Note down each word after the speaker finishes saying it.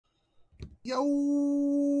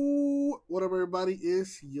Yo, what up, everybody?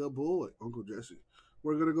 It's your boy, Uncle Jesse.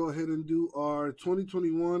 We're going to go ahead and do our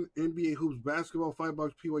 2021 NBA Hoops Basketball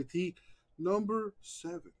 5-box PYT number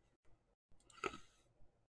 7.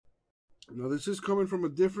 Now, this is coming from a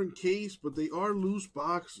different case, but they are loose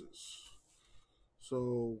boxes.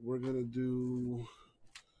 So, we're going to do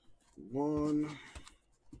one,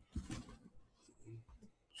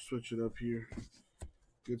 switch it up here,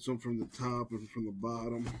 get some from the top and from the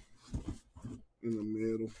bottom, in the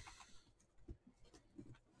middle.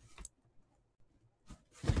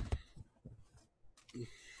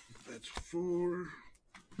 That's 4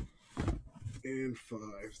 and 5.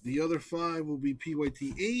 The other 5 will be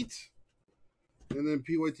PYT 8. And then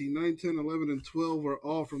PYT 9, 10, 11, and 12 are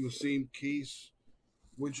all from the same case,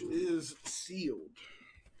 which is sealed.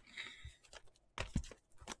 All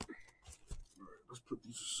right, let's put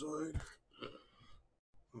these aside.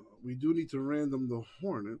 We do need to random the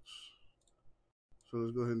Hornets. So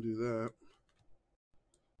let's go ahead and do that.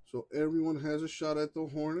 So everyone has a shot at the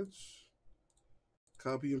Hornets.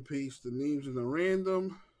 Copy and paste the names in the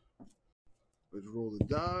random. Let's roll the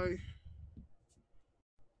die.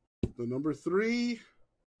 The number 3.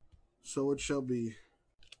 So it shall be.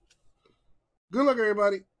 Good luck,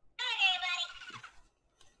 everybody.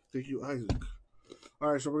 Thank you, Isaac.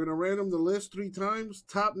 All right, so we're going to random the list 3 times.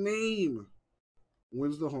 Top name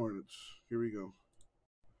wins the Hornets. Here we go.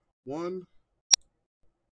 1,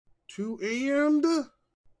 2, and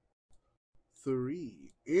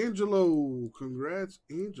 3. Angelo. Congrats,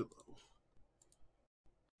 Angelo.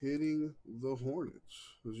 Hitting the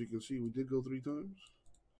Hornets. As you can see, we did go 3 times.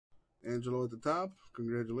 Angelo at the top.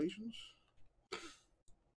 Congratulations.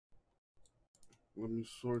 Let me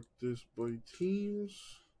sort this by teams.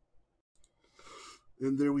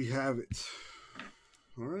 And there we have it.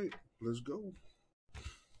 All right, let's go.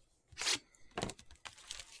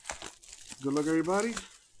 Good luck, everybody.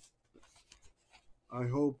 I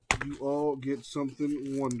hope you all get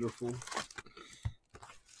something wonderful.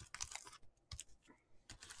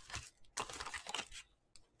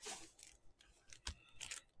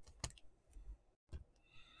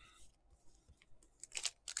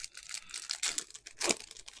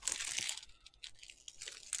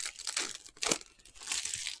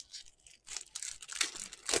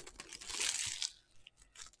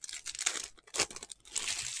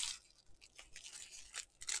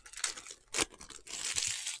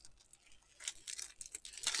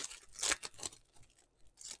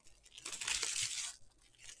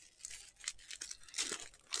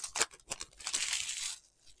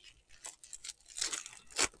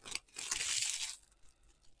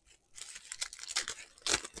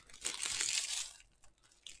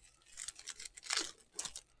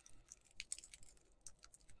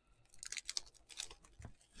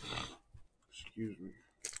 Excuse me.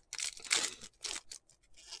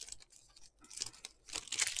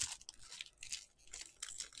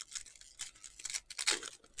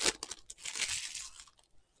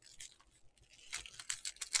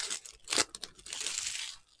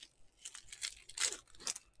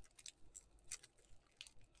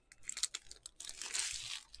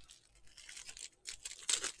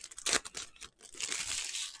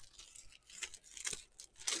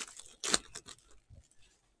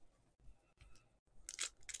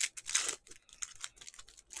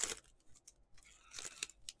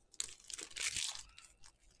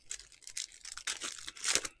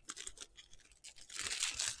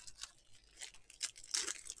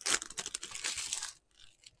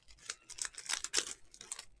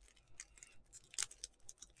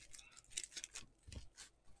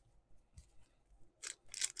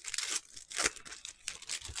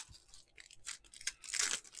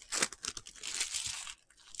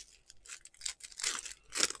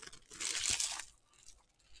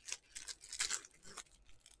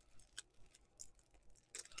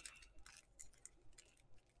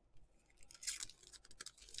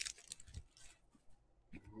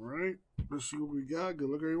 All right, let's see what we got. Good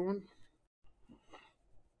luck, everyone.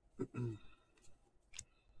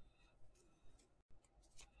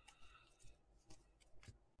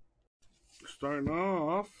 Starting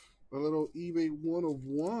off, a little eBay 1 of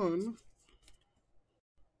 1.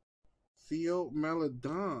 Theo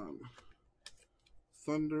Maladon.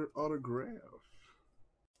 Thunder autograph.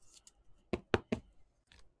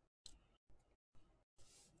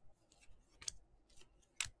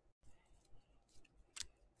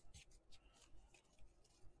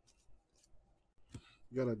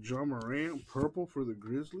 Got a John Morant purple for the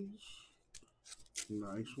Grizzlies.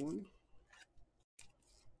 Nice one.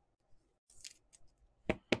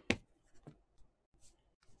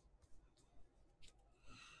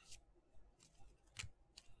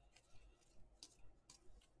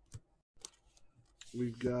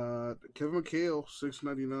 We've got Kevin McHale,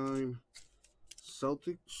 $6.99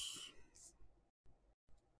 Celtics.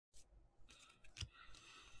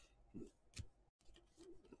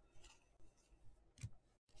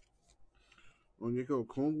 Onyeka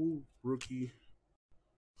Okongwu, rookie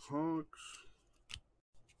Hawks.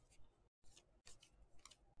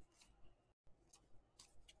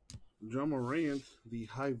 John Morant, the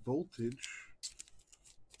high voltage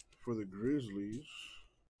for the Grizzlies.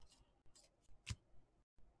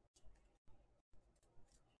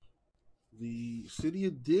 The City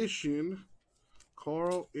Edition,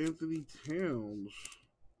 Karl Anthony Towns,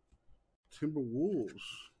 Timberwolves,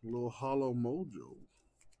 little hollow mojo.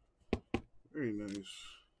 Very nice.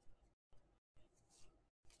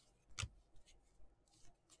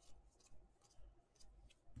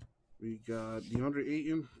 We got DeAndre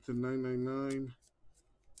Ayton to 999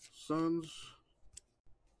 Suns.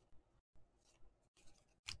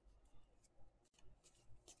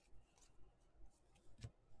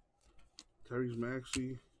 Tyrese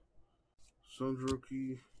Maxey, Suns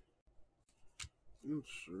rookie.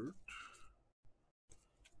 Insert.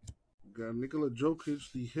 Got Nikola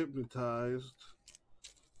Jokic, the hypnotized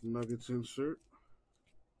Nuggets insert.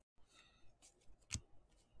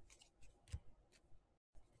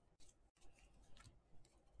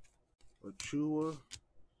 Achua,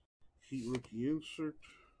 Heat rookie insert.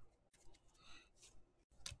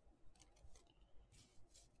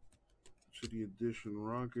 City Edition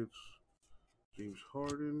Rockets, James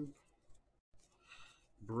Harden.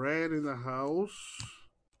 Brad in the house.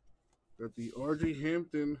 Got the RJ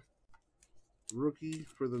Hampton rookie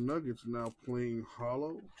for the Nuggets now playing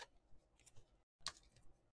hollow.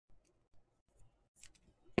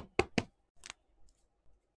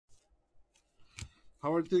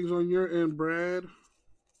 How are things on your end, Brad?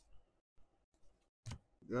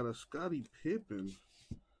 Got a Scottie Pippen,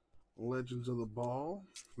 Legends of the Ball.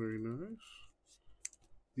 Very nice.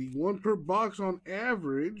 The one per box on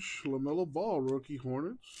average, LaMelo Ball, rookie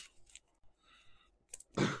Hornets.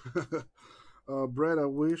 Brad, I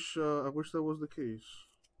wish that was the case.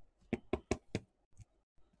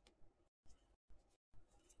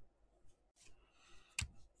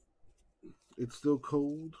 It's still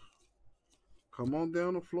cold. Come on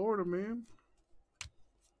down to Florida, man.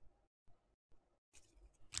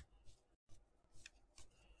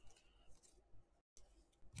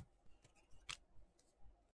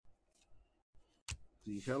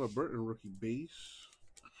 The Halliburton rookie base.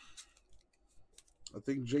 I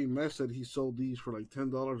think Jay Mess said he sold these for like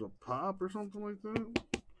 $10 a pop or something like that.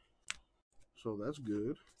 So that's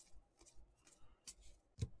good.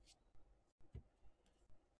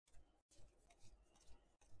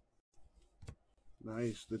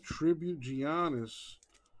 Nice. The tribute Giannis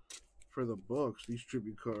for the Bucks. These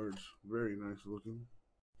tribute cards, very nice looking.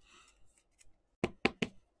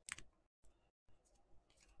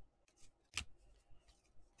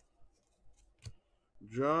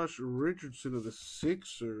 Josh Richardson of the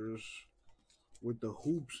Sixers with the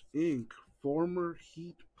Hoops Inc. former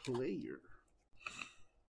Heat player.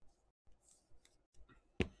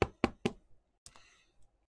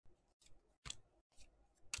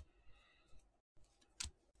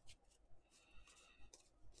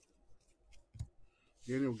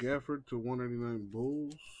 Daniel Gafford to 199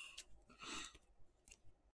 Bulls.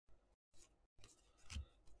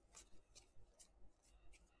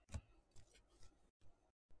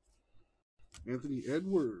 Anthony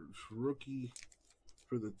Edwards, rookie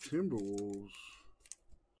for the Timberwolves.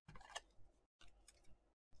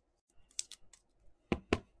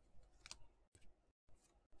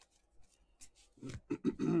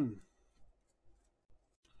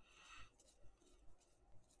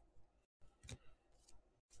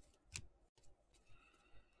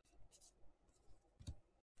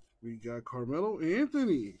 We got Carmelo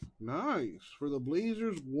Anthony. Nice. For the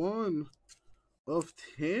Blazers, 1 of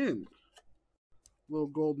 10. Little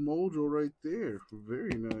gold mojo right there.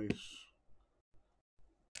 Very nice.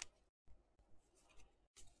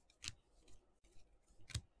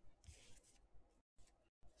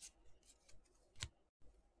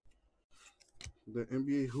 The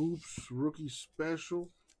NBA Hoops rookie special.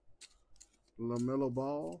 LaMelo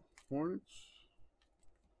Ball, Hornets.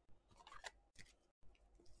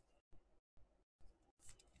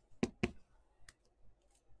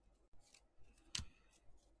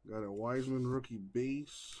 Got a Wiseman rookie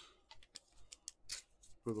base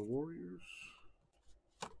for the Warriors.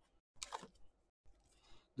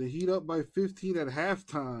 The Heat up by 15 at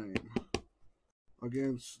halftime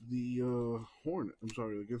against the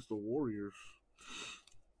against the Warriors.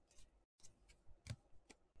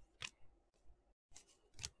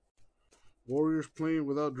 Warriors playing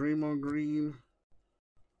without Draymond Green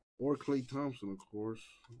Or Klay Thompson, of course.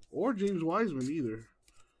 Or James Wiseman either.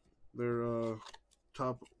 Their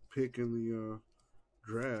top pick in the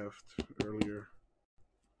draft earlier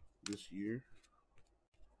this year.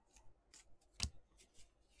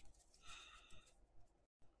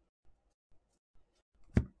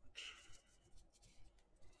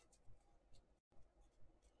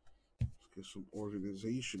 Let's get some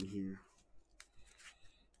organization here.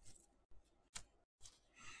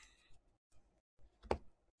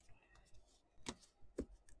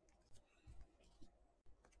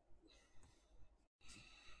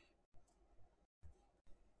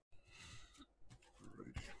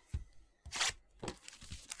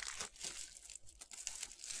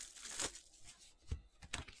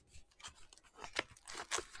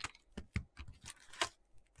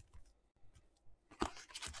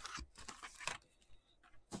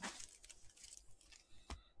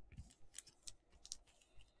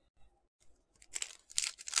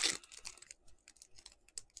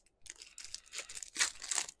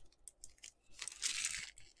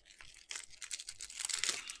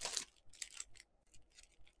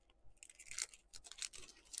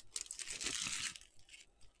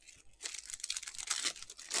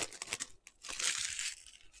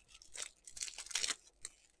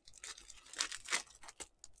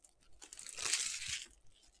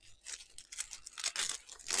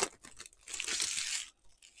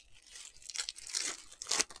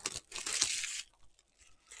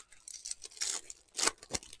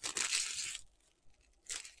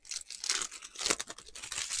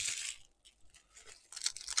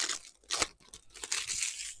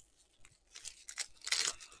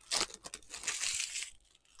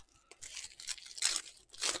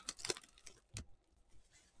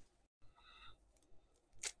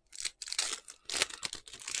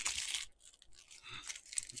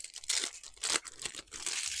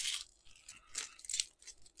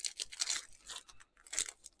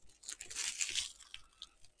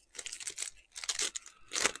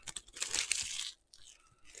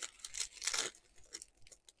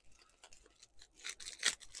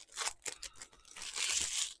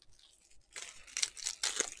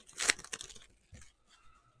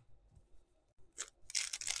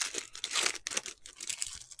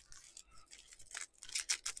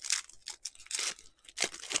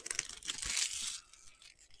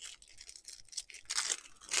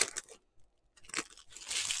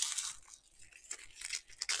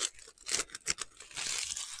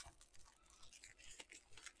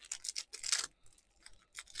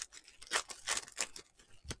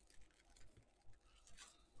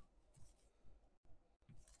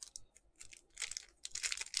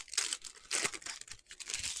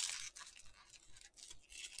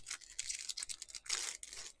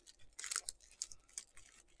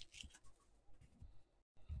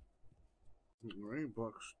 All right,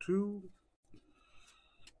 box 2.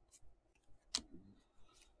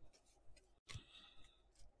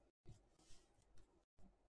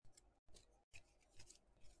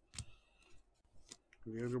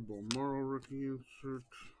 Leandro Bolmaro rookie insert.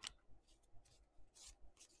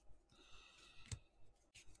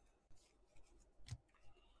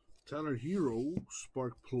 Tyler Hero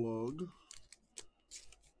spark plug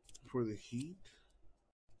for the Heat.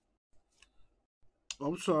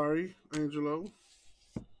 I'm sorry, Angelo.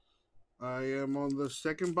 I am on the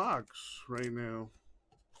second box right now.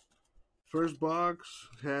 First box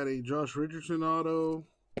had a Josh Richardson auto,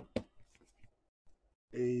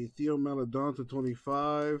 a Theo Maledon to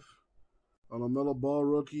 25, a LaMelo Ball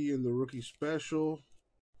rookie in the rookie special.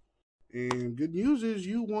 And good news is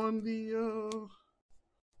you won the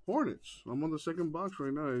Hornets. I'm on the second box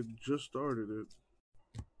right now. I just started it.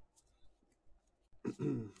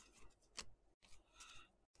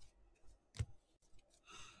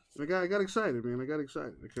 I got excited, man. I got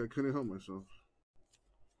excited. I couldn't help myself.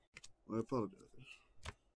 I apologize.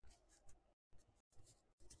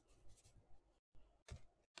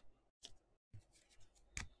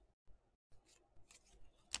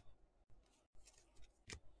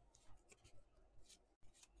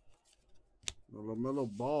 The LaMelo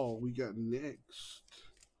Ball we got next.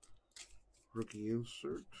 Rookie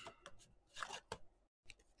insert.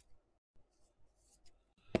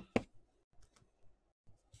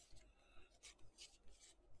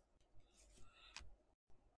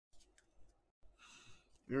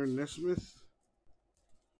 Aaron Nesmith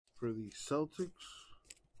for the Celtics.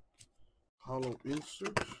 Hollow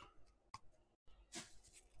insert.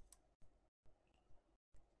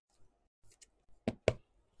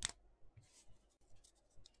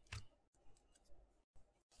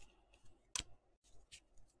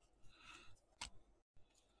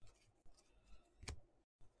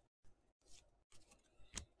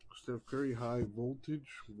 Steph Curry, high voltage,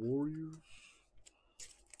 Warriors.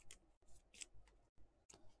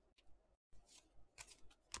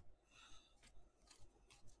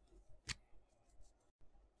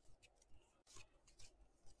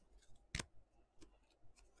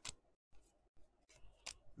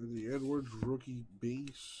 And the Edwards rookie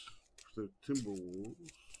base for the Timberwolves.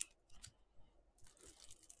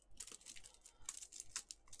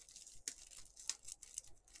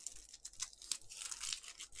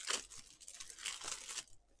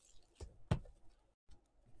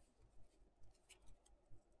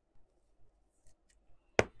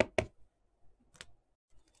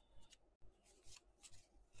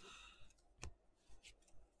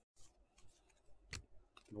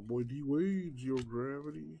 My boy D Wade, Zero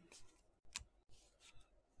Gravity.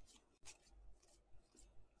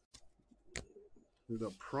 The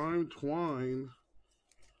Prime Twine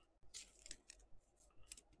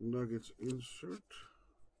Nuggets insert.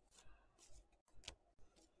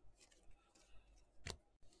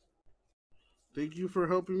 Thank you for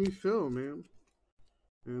helping me fill, man.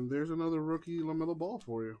 And there's another rookie LaMelo Ball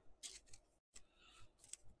for you.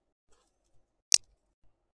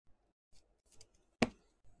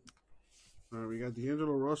 All right, we got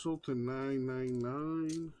D'Angelo Russell to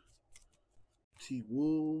 999. T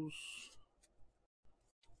Wolves.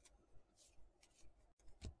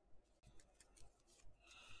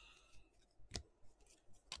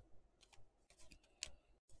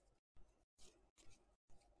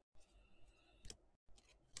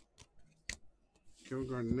 Kevin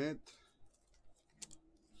Garnett.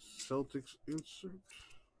 Celtics insert.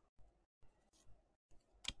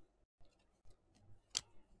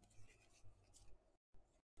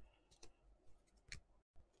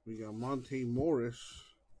 We got Monte Morris,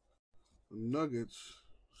 Nuggets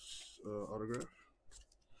autograph.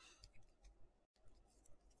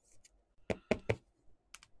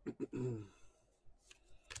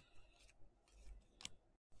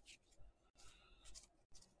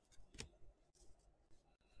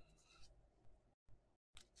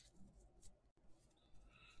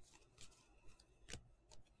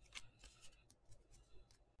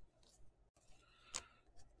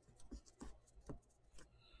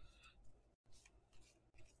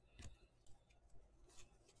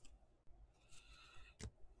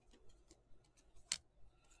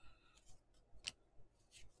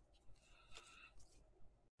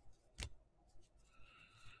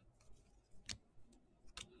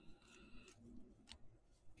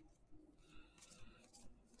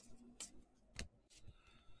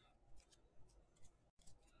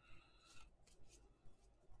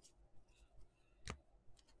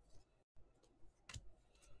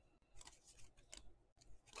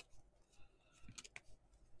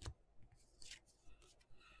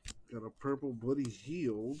 Got a purple Buddy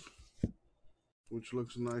Hield, which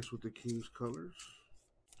looks nice with the Kings colors.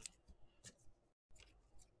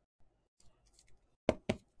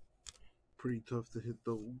 Pretty tough to hit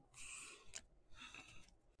those.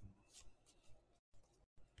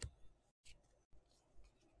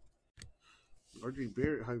 RJ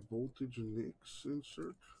Barrett, high voltage Knicks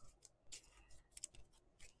insert.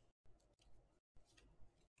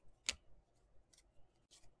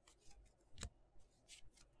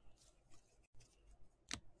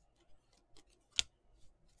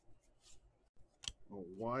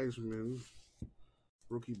 Wiseman,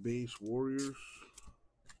 rookie base Warriors.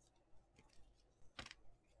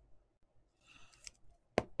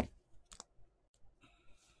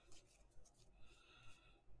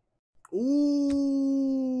 Ooh,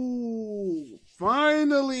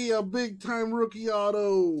 finally a big time rookie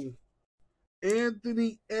auto.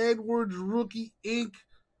 Anthony Edwards rookie ink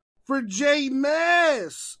for J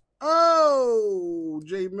Mess. Oh,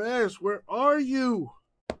 J Mess, where are you?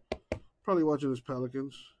 Probably watching his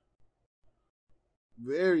Pelicans.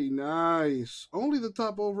 Very nice. Only the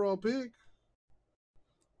top overall pick.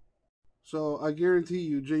 So I guarantee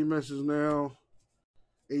you, J Mess is now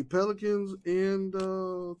a Pelicans and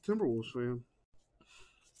Timberwolves fan.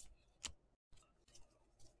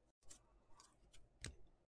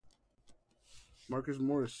 Marcus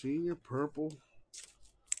Morris Sr., purple.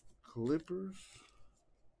 Clippers.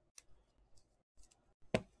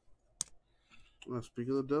 Speak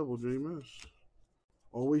of the devil, J Mess.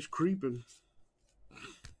 Always creeping.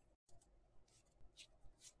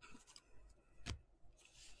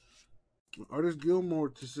 Artist Gilmore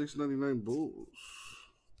to 699 Bulls.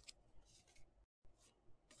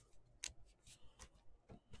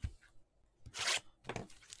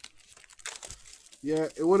 Yeah,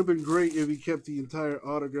 it would have been great if he kept the entire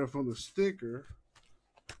autograph on the sticker.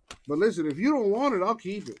 But listen, if you don't want it, I'll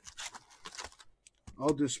keep it.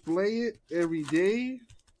 I'll display it every day.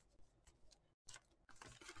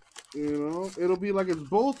 You know, it'll be like it's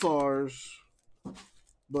both ours,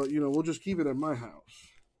 but you know, we'll just keep it at my house.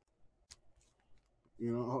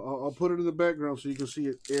 You know, I'll put it in the background so you can see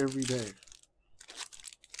it every day.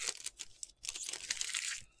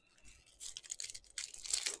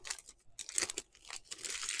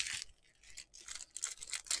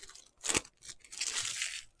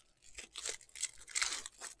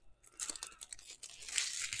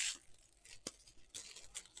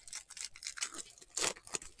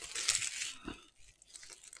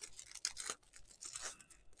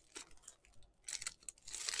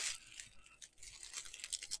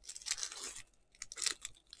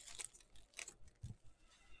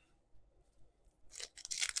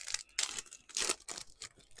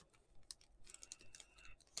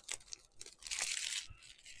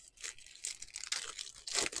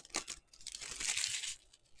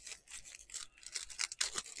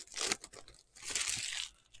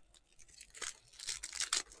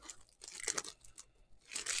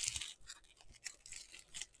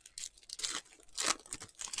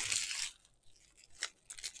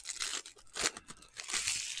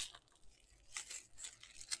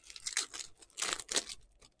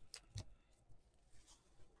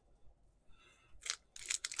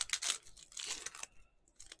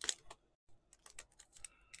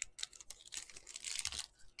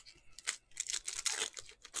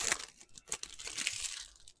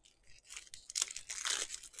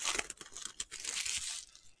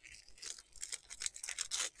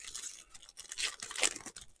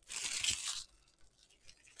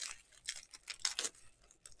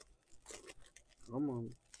 Come on.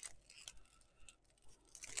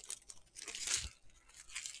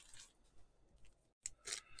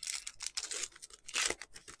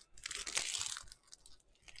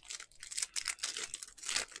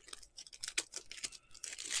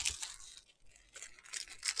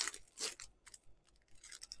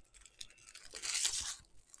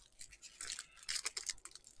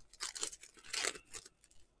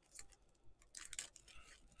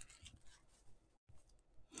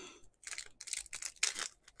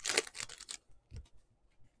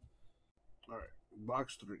 All right,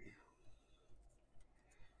 box 3.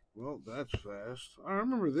 Well, that's fast. I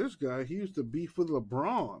remember this guy. He used to beef with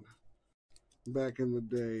LeBron back in the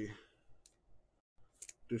day.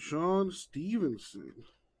 Deshaun Stevenson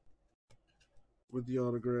with the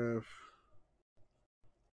autograph.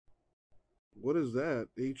 What is that?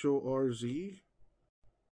 HORZ?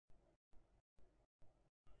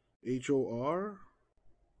 HOR?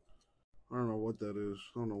 I don't know what that is.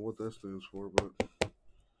 I don't know what that stands for, but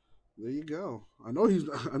there you go. I know he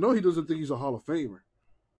doesn't think he's a Hall of Famer,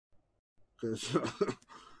 because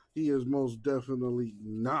he is most definitely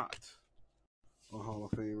not a Hall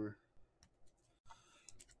of Famer.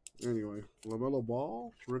 Anyway, LaMelo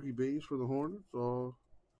Ball, rookie base for the Hornets.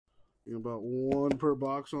 About one per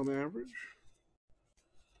box on average.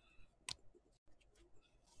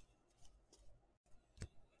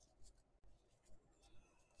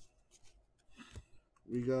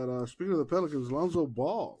 We got, speaking of the Pelicans, Lonzo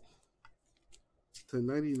Ball to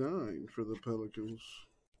 99 for the Pelicans.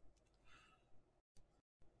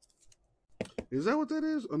 Is that what that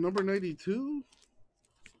is? A number 92?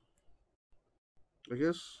 I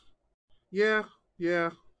guess. Yeah,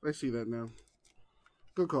 I see that now.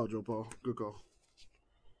 Good call, Joe Paul. Good call.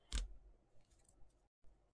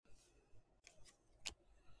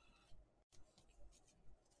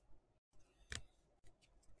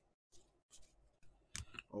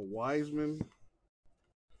 A Wiseman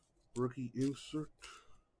rookie insert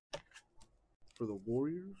for the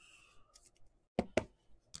Warriors.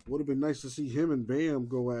 Would have been nice to see him and Bam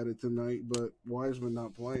go at it tonight, but Wiseman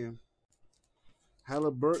not playing.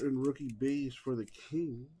 Halliburton rookie base for the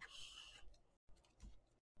Kings.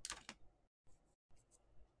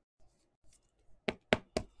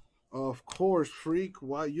 Of course, Freak.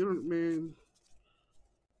 Why you don't, man?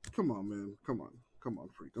 Come on, man. Come on,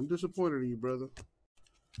 Freak. I'm disappointed in you, brother.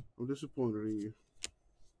 I'm disappointed in you.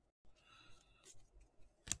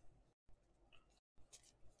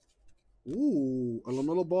 Ooh, a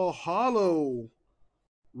LaMelo Ball hollow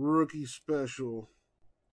rookie special.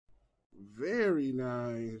 Very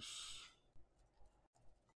nice.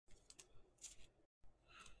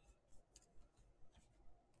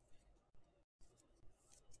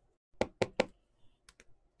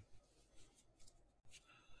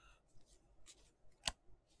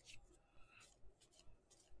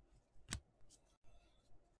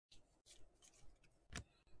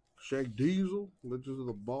 Shaq Diesel, Legends of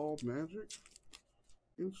the Ball Magic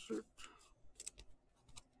insert.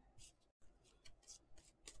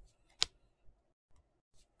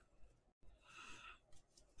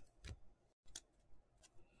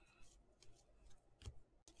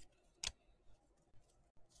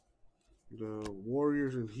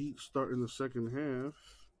 Warriors and Heat start in the second half.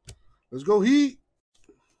 Let's go Heat!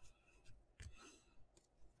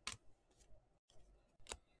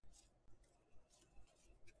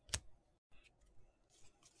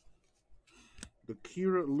 The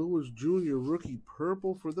Kira Lewis Jr. rookie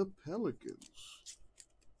purple for the Pelicans.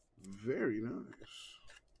 Very nice.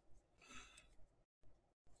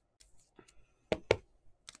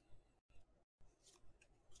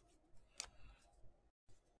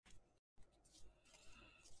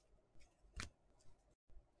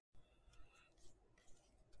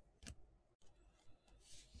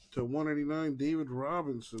 To 189, David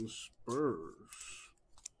Robinson, Spurs.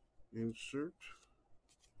 Insert.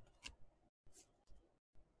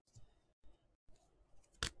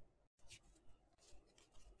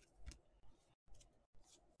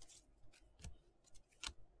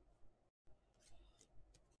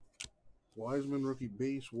 Wiseman, rookie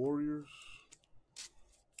base, Warriors.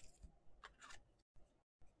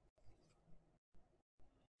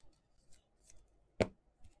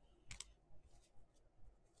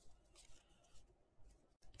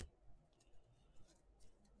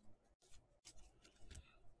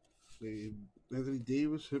 The Anthony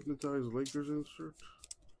Davis, hypnotized Lakers insert.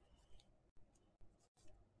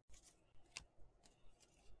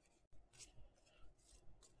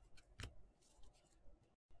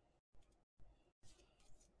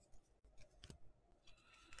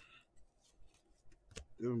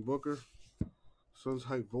 Devin Booker, Suns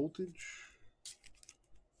high voltage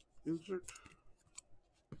insert.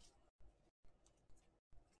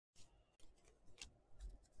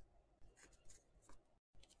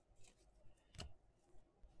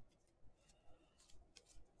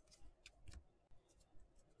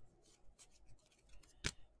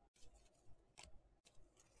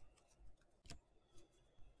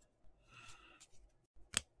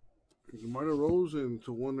 DeMar DeRozan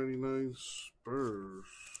to 199 Spurs.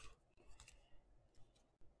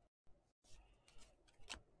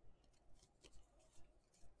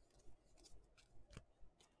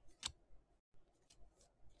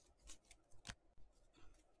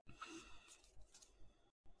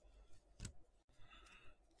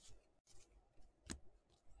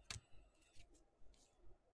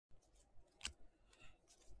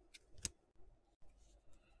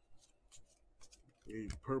 A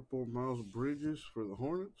purple Miles Bridges for the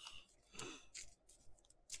Hornets.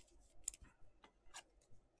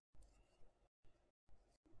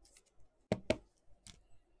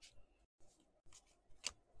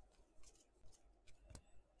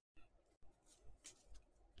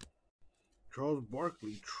 Charles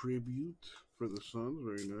Barkley tribute for the Suns.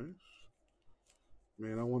 Very nice.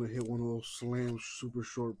 Man, I want to hit one of those slam super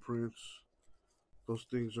short prints. Those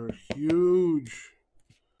things are huge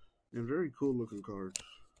and very cool looking cards.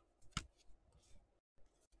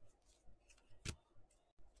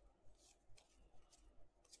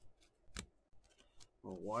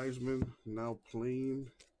 Wiseman now playing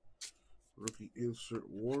rookie insert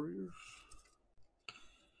Warriors.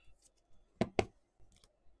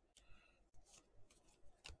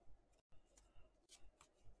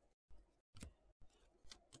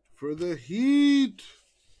 For the Heat,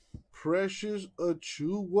 Precious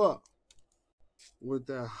Achiuwa with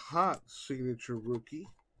that hot signature rookie.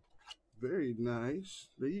 Very nice.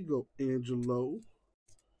 There you go, Angelo.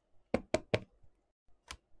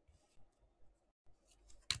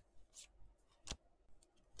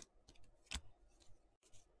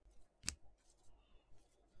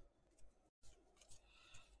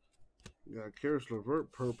 Got Karis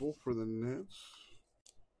LeVert purple for the Nets.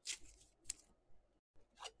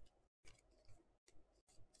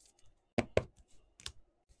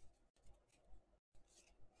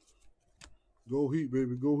 Go Heat,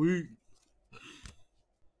 baby. Go Heat.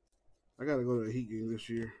 I got to go to a Heat game this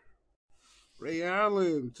year. Ray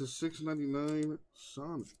Allen to 699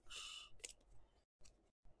 Sonics.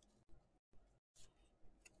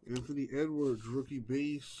 Anthony Edwards, rookie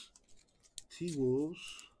base, T-Wolves.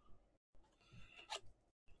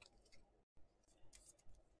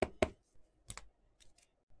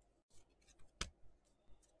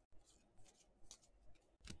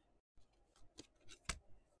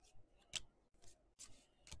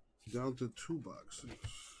 Down to 2 boxes.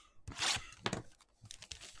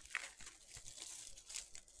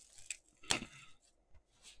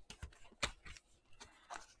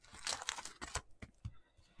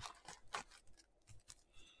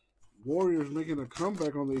 Warriors making a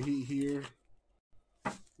comeback on the Heat here.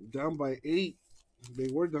 Down by 8. They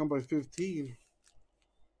were down by 15.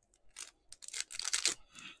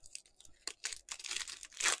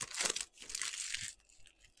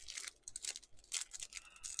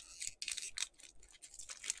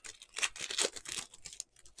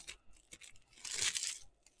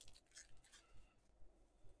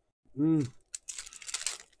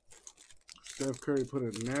 Steph Curry put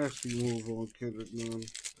a nasty move on Kendrick Nunn.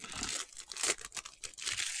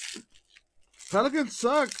 Pelicans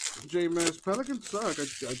suck, J-Mass. Pelicans suck.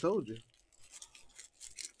 I told you.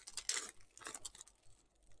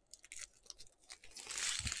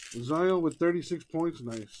 Zion with 36 points.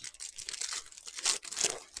 Nice.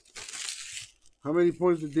 How many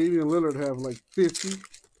points did Damian Lillard have? Like 50?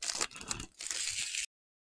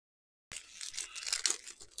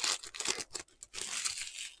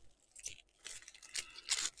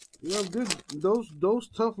 You know, those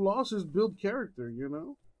tough losses build character, you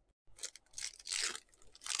know?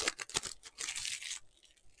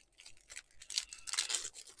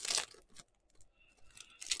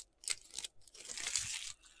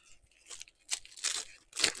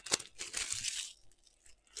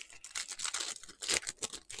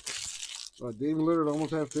 Damian Lillard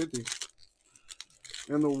almost had 50.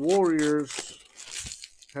 And the Warriors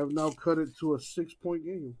have now cut it to a 6-point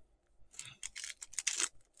game.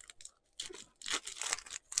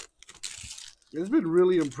 It's been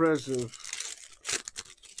really impressive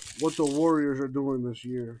what the Warriors are doing this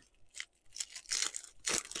year.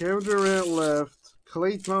 Kevin Durant left.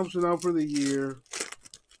 Klay Thompson out for the year.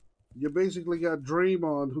 You basically got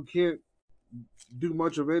Draymond, who can't do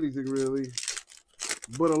much of anything really,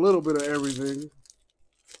 but a little bit of everything.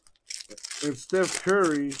 And Steph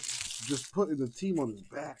Curry just putting the team on his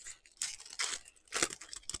back.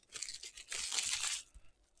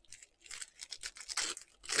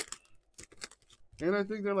 And I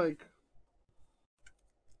think they're like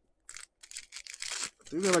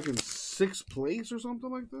in 6th place or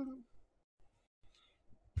something like that.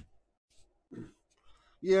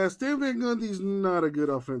 Yeah, Stan Van Gundy's not a good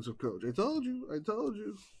offensive coach. I told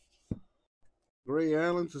you. Ray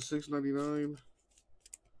Allen to 699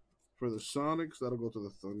 for the Sonics. That'll go to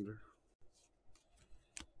the Thunder.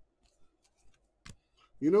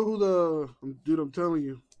 You know who dude, I'm telling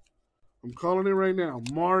you. I'm calling it right now.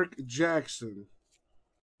 Mark Jackson.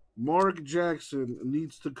 Mark Jackson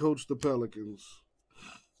needs to coach the Pelicans.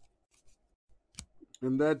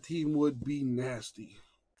 And that team would be nasty.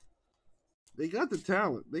 They got the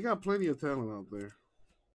talent. They got plenty of talent out there.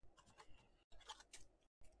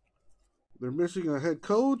 They're missing a head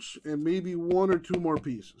coach and maybe 1 or 2 more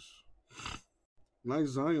pieces. Nice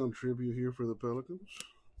Zion tribute here for the Pelicans.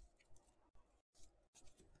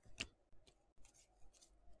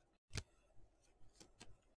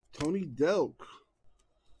 Tony Delk.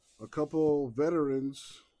 A couple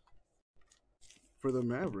veterans for the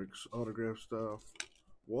Mavericks autograph style.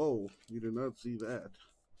 Whoa, you did not see that.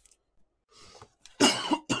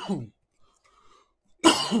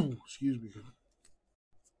 Excuse me.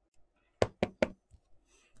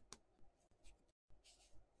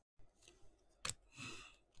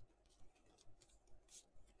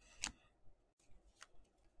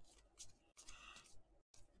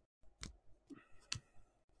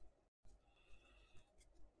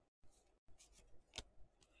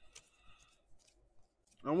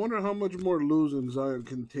 I wonder how much more losing Zion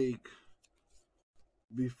can take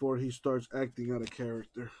before he starts acting out of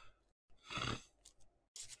character.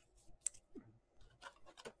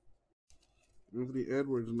 Anthony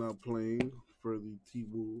Edwards now playing for the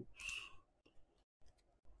T-Wolves.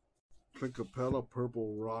 Clint Capella,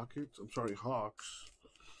 Purple Rockets. I'm sorry, Hawks.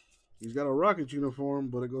 He's got a Rockets uniform,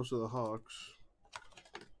 but it goes to the Hawks.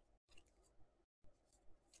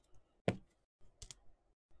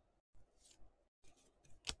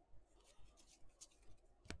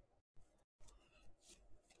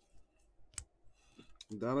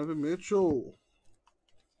 Donovan Mitchell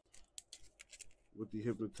with the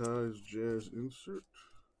Hypnotized Jazz insert.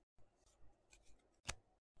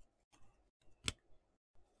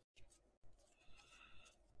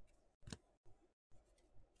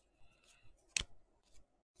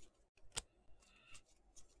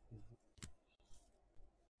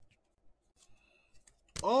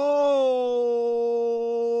 Oh,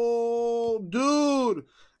 dude.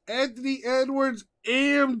 Anthony Edwards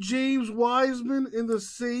and James Wiseman in the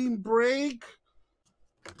same break.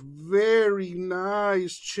 Very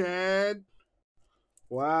nice, Chad.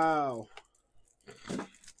 Wow.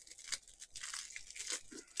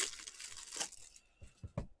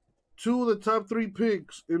 Two of the top 3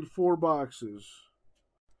 picks in 4 boxes.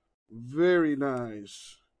 Very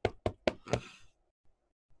nice.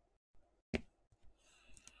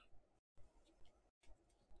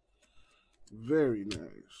 Very nice.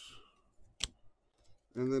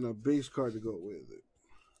 And then a base card to go with it.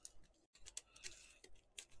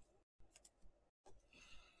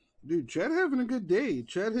 Dude, Chad having a good day.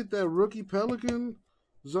 Chad hit that rookie Pelican,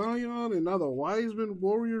 Zion, and now the Wiseman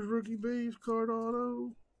Warriors rookie base card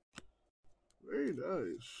auto. Very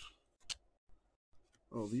nice.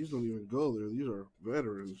 Oh, these don't even go there. These are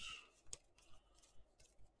veterans.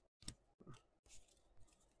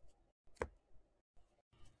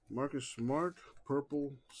 Marcus Smart,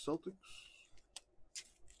 purple Celtics.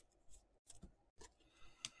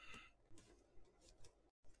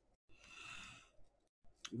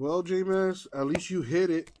 Well, J-Mass, at least you hit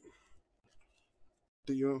it.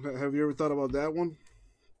 Have you ever thought about that one?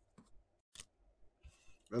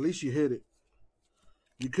 At least you hit it.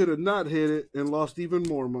 You could have not hit it and lost even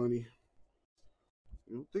more money.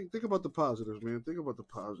 Think about the positives, man. Think about the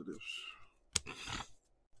positives.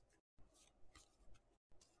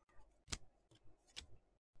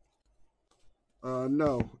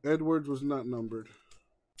 No, Edwards was not numbered.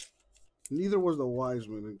 Neither was the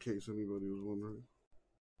Wiseman, in case anybody was wondering.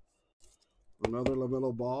 Another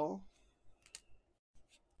LaMelo Ball.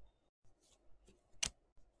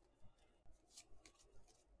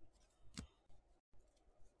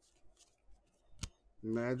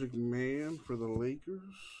 Magic Man for the Lakers.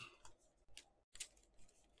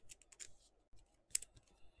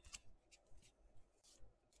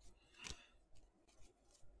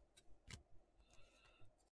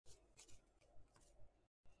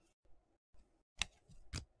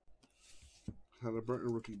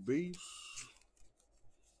 Halliburton rookie base.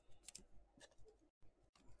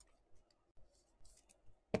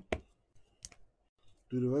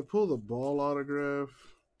 Dude, if I pull the Ball autograph,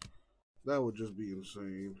 that would just be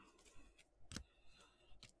insane.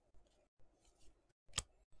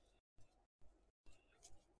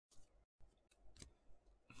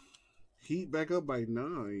 Heat back up by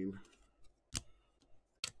 9.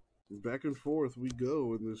 Back and forth we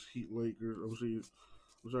go in this Heat Lakers.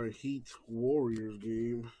 I'm sorry, Heat Warriors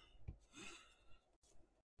game.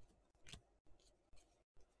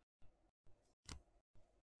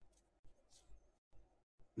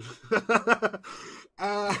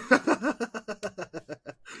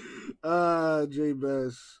 J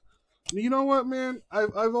Bess. You know what, man?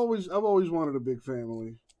 I've always wanted a big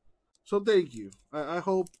family. So thank you. I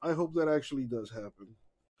hope that actually does happen.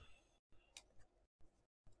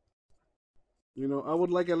 You know, I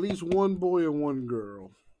would like at least one boy and one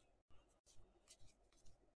girl.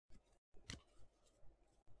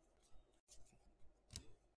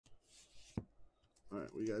 All right,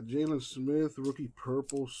 we got Jalen Smith, rookie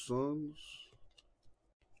purple Suns.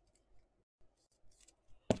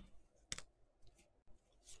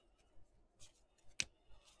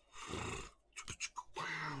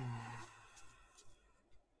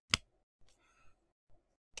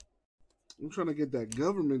 I'm trying to get that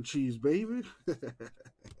government cheese, baby.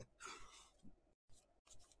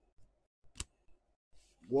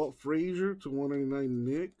 Walt Frazier to 199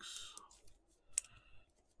 Knicks.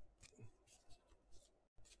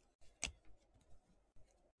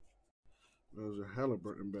 There's a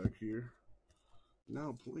Halliburton back here.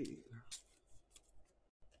 Now playing.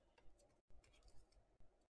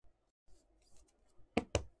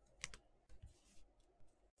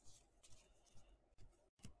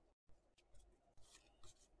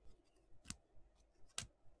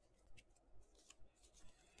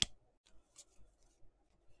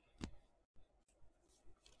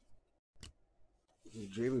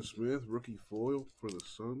 Jalen Smith, rookie foil for the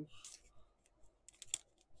Suns.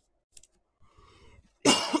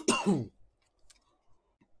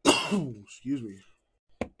 Excuse me.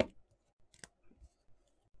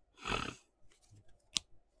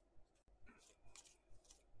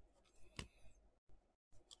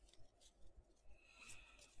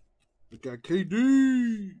 We got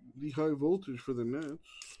KD, the high voltage for the Nets.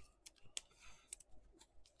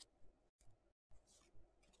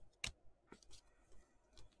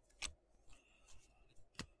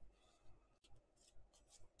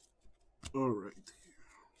 All right.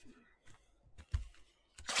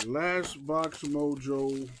 Last box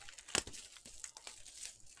mojo.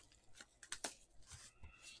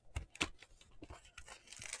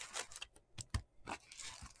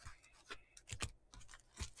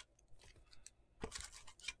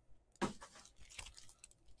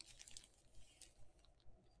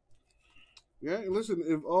 Yeah, listen,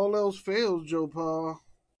 if all else fails, Joe Pa,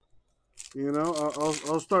 you know,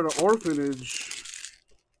 I'll start an orphanage,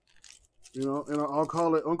 you know, and I'll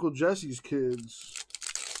call it Uncle Jesse's Kids.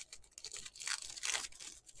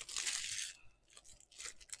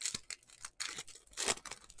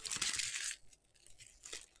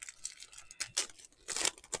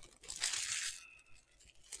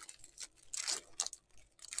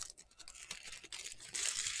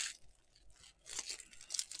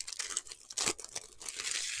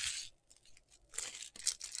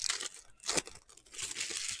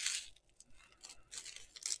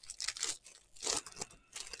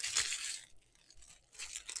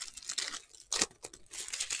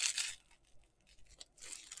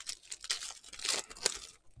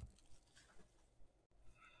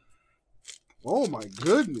 Oh my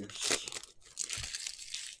goodness.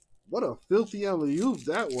 What a filthy alley-oop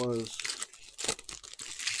that was.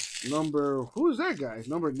 Who is that guy?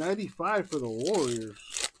 Number 95 for the Warriors.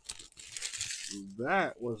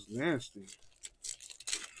 That was nasty.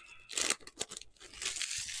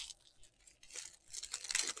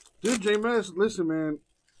 Dude, J-Mess, listen, man.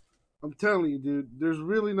 I'm telling you, dude, there's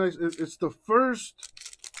really nice. It's the first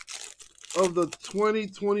of the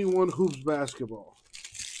 2021 Hoops basketball.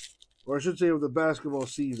 Or I should say of the basketball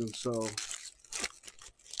season, so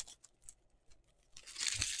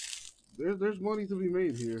there's money to be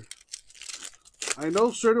made here. I know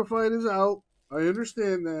certified is out. I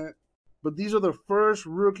understand that. But these are the first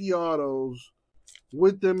rookie autos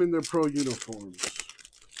with them in their pro uniforms.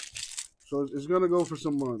 So it's going to go for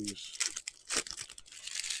some monies.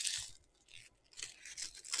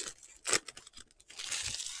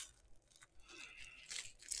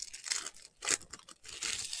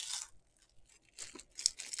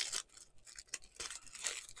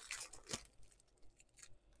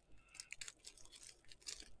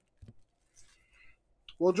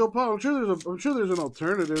 Well, Joe Paul, I'm sure there's an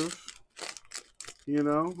alternative. You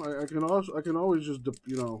know, I can always just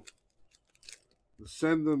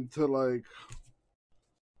send them to like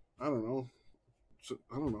I don't know.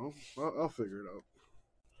 I'll figure it out.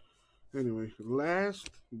 Anyway,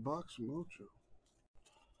 last box mojo.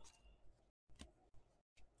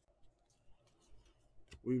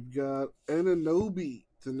 We've got Anunoby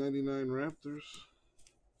to 99 Raptors.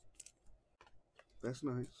 That's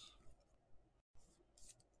nice.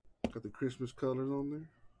 Got the Christmas colors on there.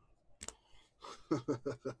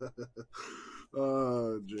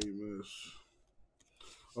 Jameis.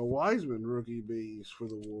 A Wiseman rookie base for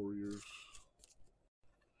the Warriors.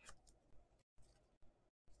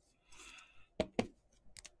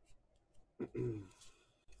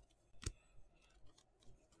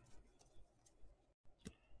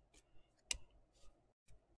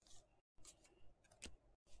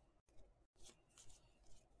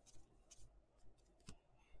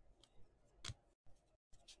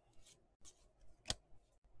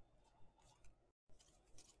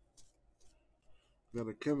 Got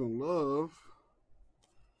a Kevin Love.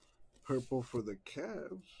 Purple for the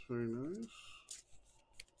Cavs. Very nice.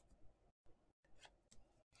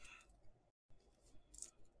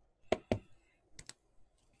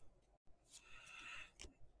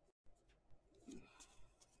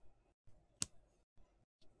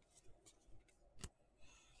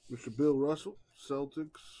 Mr. Bill Russell, Celtics.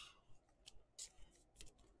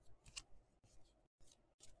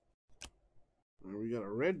 We got a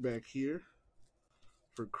red back here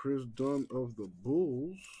for Chris Dunn of the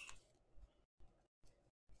Bulls.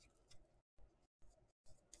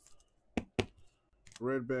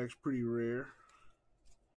 Red back's pretty rare.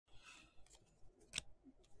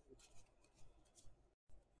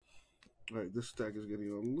 All right, this stack is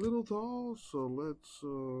getting a little tall, so let's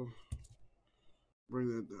bring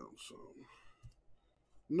that down some.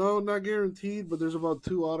 No, not guaranteed, but there's about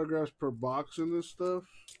 2 autographs per box in this stuff.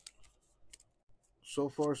 So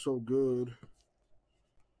far, so good.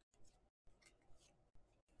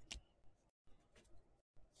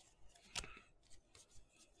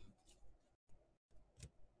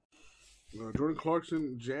 Jordan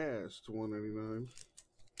Clarkson, Jazz to 199.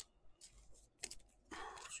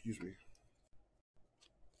 Excuse me.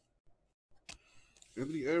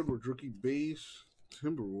 Anthony Edwards, rookie base,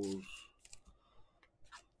 Timberwolves.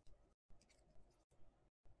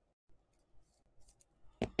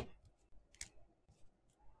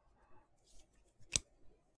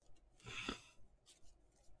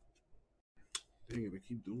 Dang it, I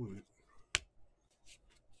keep doing it.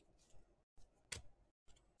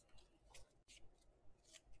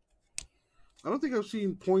 I don't think I've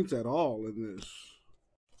seen points at all in this.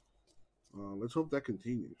 Let's hope that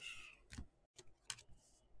continues.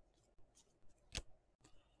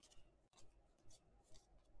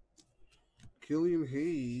 Killian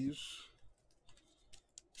Hayes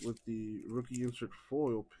with the rookie insert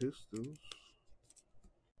foil Pistons.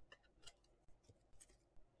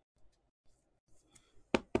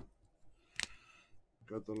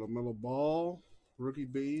 Got the LaMelo Ball rookie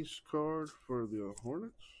base card for the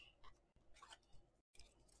Hornets.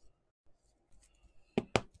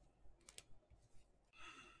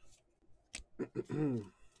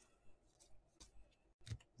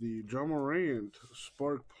 The John Morant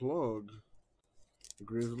Spark Plug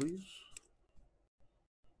Grizzlies.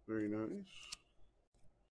 Very nice.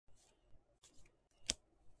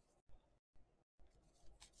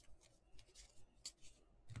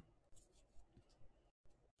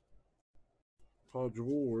 Paul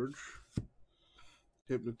George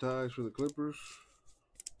Hypnotized for the Clippers.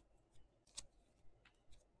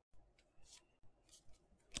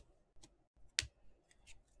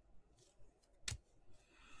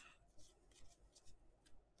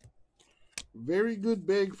 Very good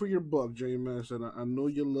bag for your buck, JMS, and I know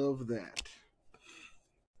you love that.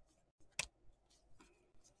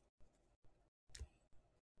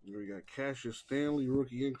 We got Cassius Stanley,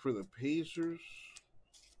 rookie ink for the Pacers.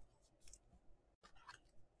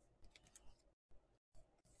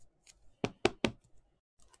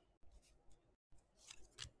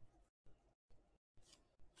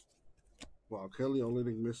 Wow, Kelly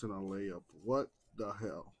Olynyk missing a layup. What the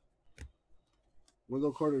hell?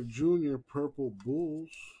 Wendell Carter Jr., Purple Bulls.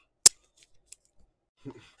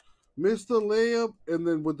 Missed the layup, and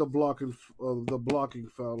then with the blocking foul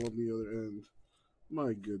on the other end.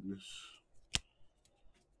 My goodness.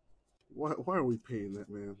 Why are we paying that,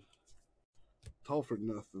 man? Tall for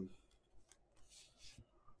nothing.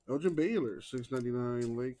 Elgin Baylor,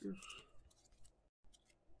 $6.99 Lakers.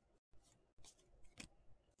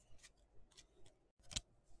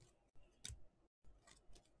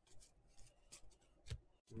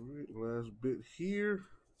 All right, last bit here.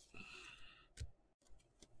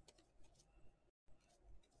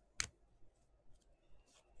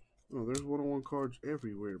 Oh, there's one-on-one cards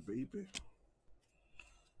everywhere, baby.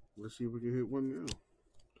 Let's see if we can hit one now.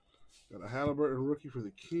 Got a Halliburton rookie for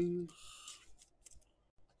the Kings.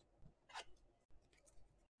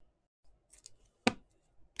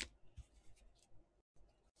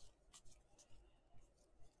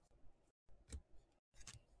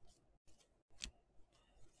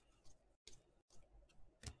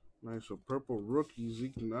 Nice, a purple rookie,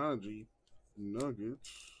 Zeke Naji,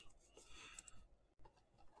 Nuggets.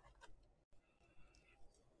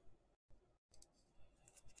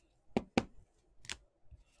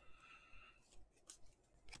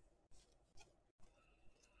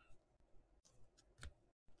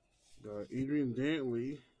 Got Adrian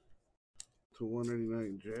Dantley to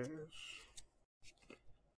 199 Jazz.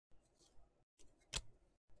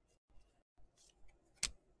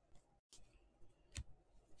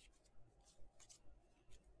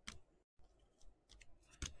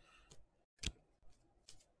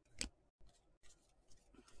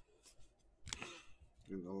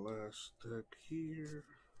 In the last deck here,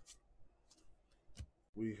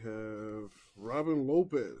 we have Robin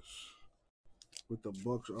Lopez with the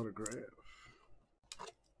Bucks autograph.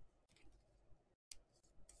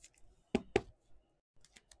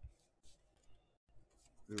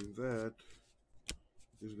 And that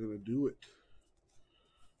is going to do it.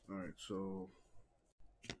 All right, so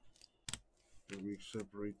let me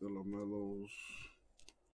separate the LaMelos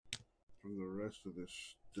from the rest of this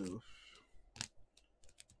stuff.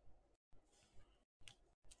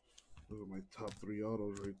 Those are my top 3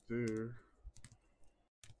 autos right there.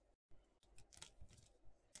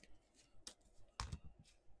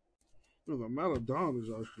 No, the Maladon is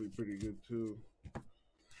actually pretty good too.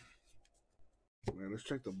 Man, let's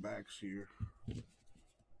check the backs here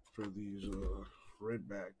for these red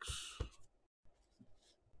backs.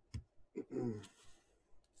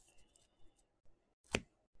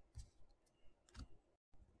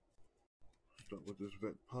 Start with this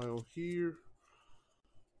vet pile here.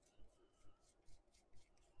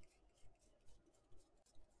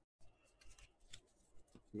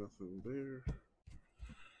 Nothing there.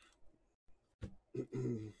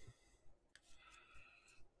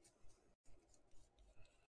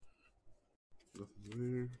 Nothing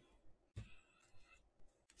there.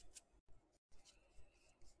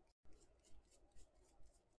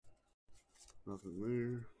 Nothing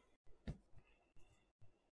there.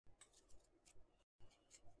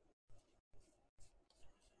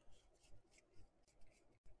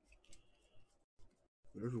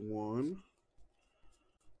 There's one.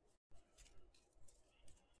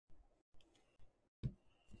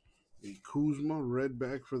 A Kuzma red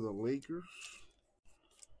back for the Lakers.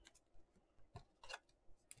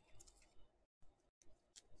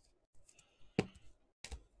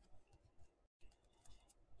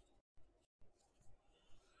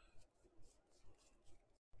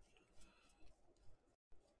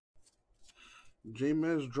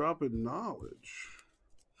 J-Mez dropping knowledge.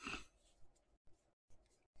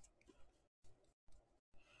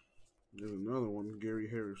 There's another one, Gary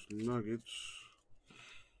Harris Nuggets.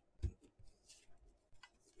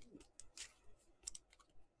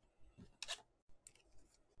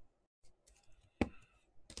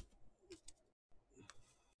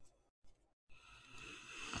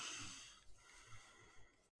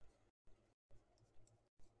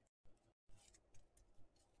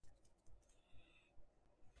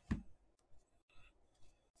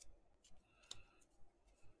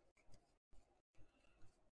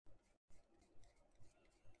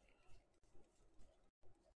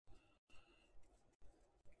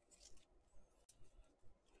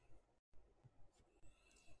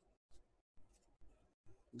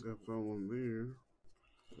 Got found one there.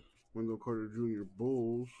 Wendell Carter Jr.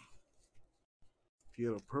 Bulls. He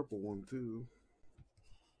had a purple one too.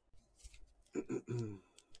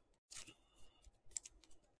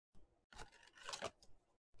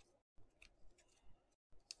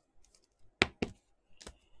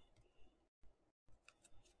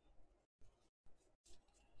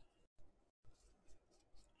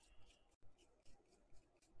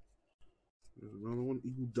 There's another one,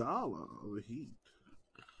 Iguodala of the Heat.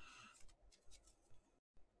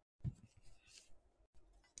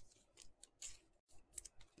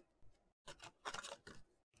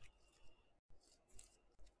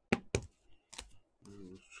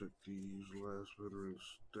 And let's check these last veteran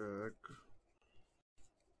stack.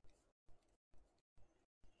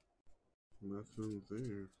 Nothing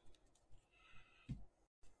there.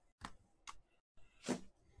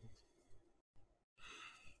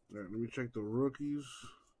 All right, let me check the rookies.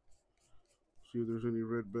 See if there's any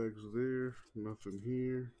red bags there. Nothing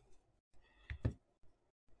here.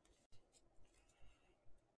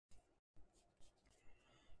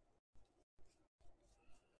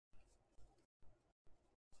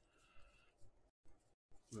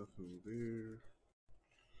 Nothing there.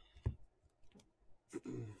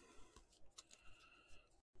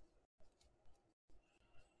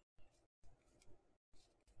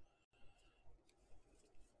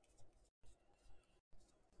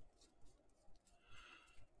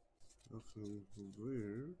 Nothing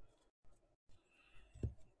there.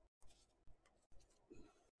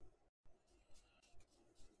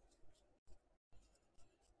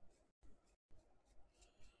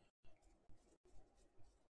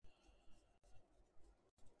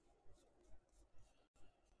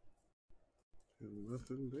 And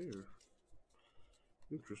nothing there.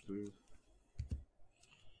 Interesting.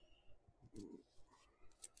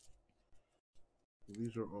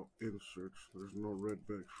 These are all inserts. There's no red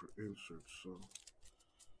bags for inserts, so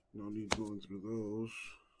no need going through those.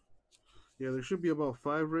 Yeah, there should be about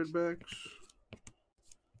 5 red bags.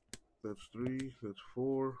 That's 3. That's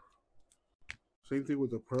 4. Same thing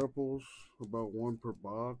with the purples. About 1 per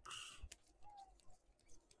box.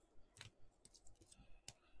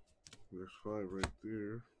 There's 5 right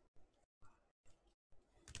there.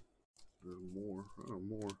 There's more. Oh,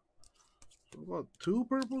 more. So about 2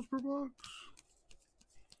 purples per box.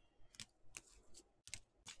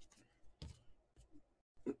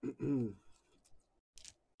 That's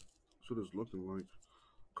what it's looking like.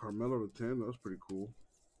 Carmelo to 10. That's pretty cool.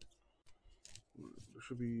 There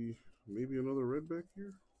should be maybe another red back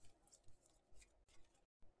here.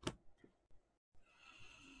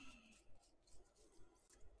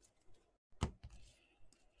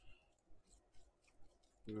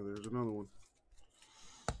 Yeah, there's another one.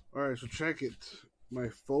 All right, so check it, my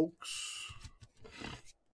folks.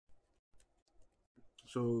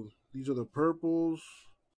 So these are the purples.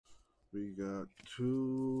 We got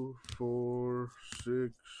 2, 4,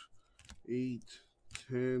 6, 8,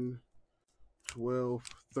 10, 12,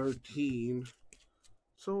 13.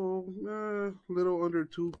 So little under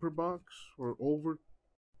 2 per box, or over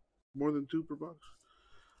more than 2 per box.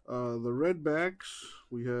 The red backs,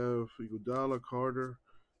 we have Iguodala, Carter,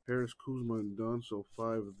 Harris, Kuzma, and Dunn, so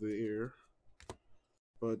 5 there.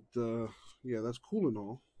 But yeah, that's cool and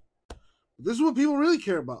all. But this is what people really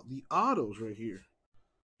care about, the autos right here.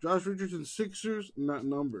 Josh Richardson Sixers, not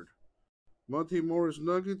numbered. Monte Morris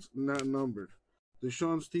Nuggets, not numbered.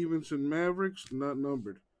 Deshaun Stevenson Mavericks, not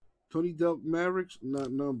numbered. Tony Delk Mavericks,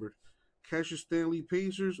 not numbered. Cassius Stanley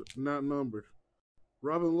Pacers, not numbered.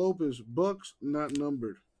 Robin Lopez Bucks, not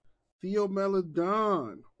numbered. Theo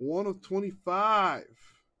Maledon, 1 of 25.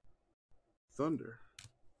 Thunder.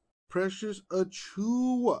 Precious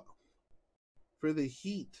Achua for the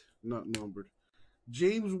Heat, not numbered.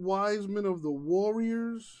 James Wiseman of the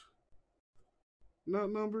Warriors, not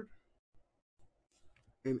numbered.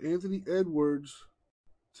 And Anthony Edwards,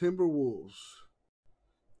 Timberwolves,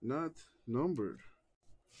 not numbered.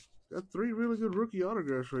 Got 3 really good rookie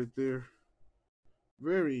autographs right there.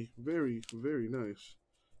 Very, very, very nice.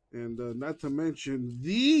 And not to mention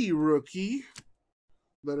the rookie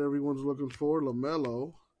that everyone's looking for,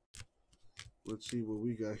 LaMelo. Let's see what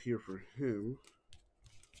we got here for him.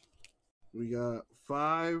 We got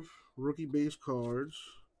 5 rookie base cards.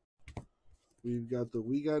 We've got the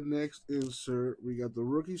We Got Next insert. We got the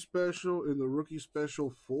rookie special and the rookie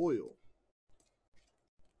special foil.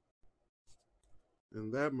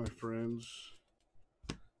 And that, my friends,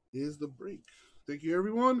 is the break. Thank you,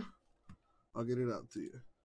 everyone. I'll get it out to you.